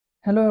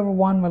Hello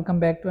everyone, welcome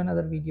back to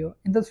another video.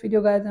 In this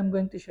video guys, I'm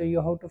going to show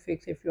you how to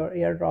fix if your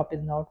AirDrop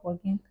is not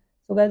working.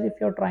 So guys, if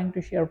you're trying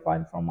to share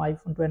file from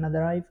iPhone to another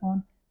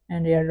iPhone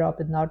and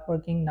AirDrop is not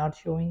working, not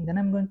showing, then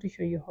I'm going to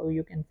show you how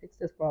you can fix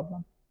this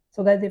problem.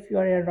 So guys, if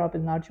your AirDrop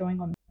is not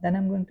showing on, then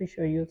I'm going to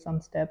show you some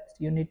steps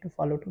you need to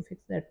follow to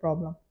fix that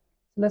problem.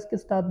 So let's get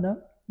started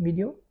the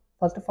video.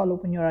 First of all,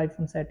 open your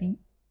iPhone setting,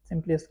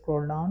 simply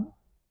scroll down,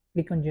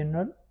 click on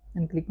general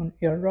and click on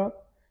AirDrop.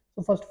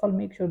 So first of all,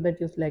 make sure that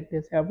you select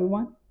this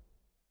everyone.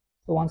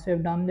 So once you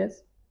have done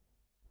this,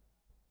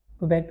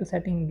 go back to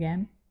setting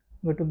again,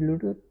 go to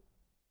Bluetooth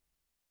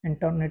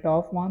and turn it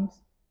off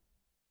once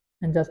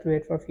and just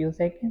wait for a few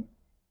seconds,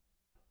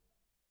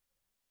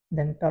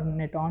 then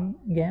turn it on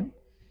again.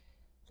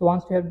 So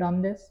once you have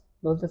done this,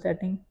 close the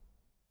setting,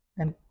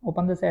 then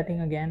open the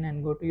setting again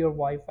and go to your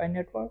Wi-Fi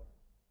network,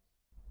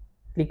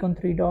 click on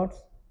three dots,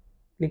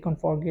 click on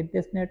forget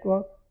this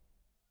network,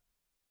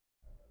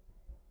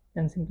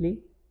 then simply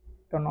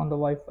turn on the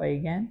Wi-Fi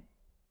again.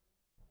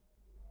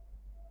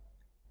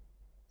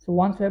 So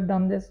once you have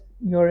done this,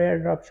 your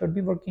AirDrop should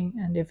be working,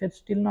 and if it's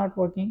still not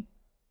working,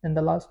 then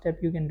the last step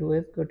you can do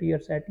is go to your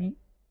setting,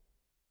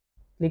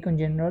 click on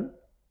general,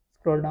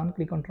 scroll down,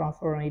 click on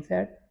transfer and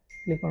reset,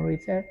 click on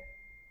reset,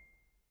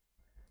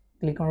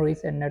 click on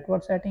reset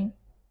network setting,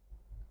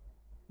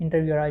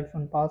 enter your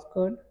iPhone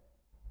passcode.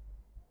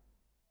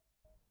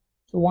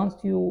 So once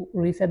you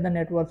reset the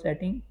network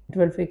setting, it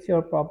will fix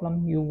your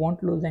problem. You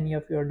won't lose any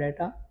of your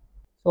data.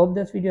 So hope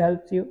this video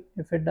helps you.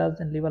 If it does,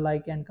 then leave a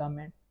like and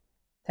comment.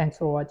 Thanks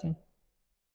for watching.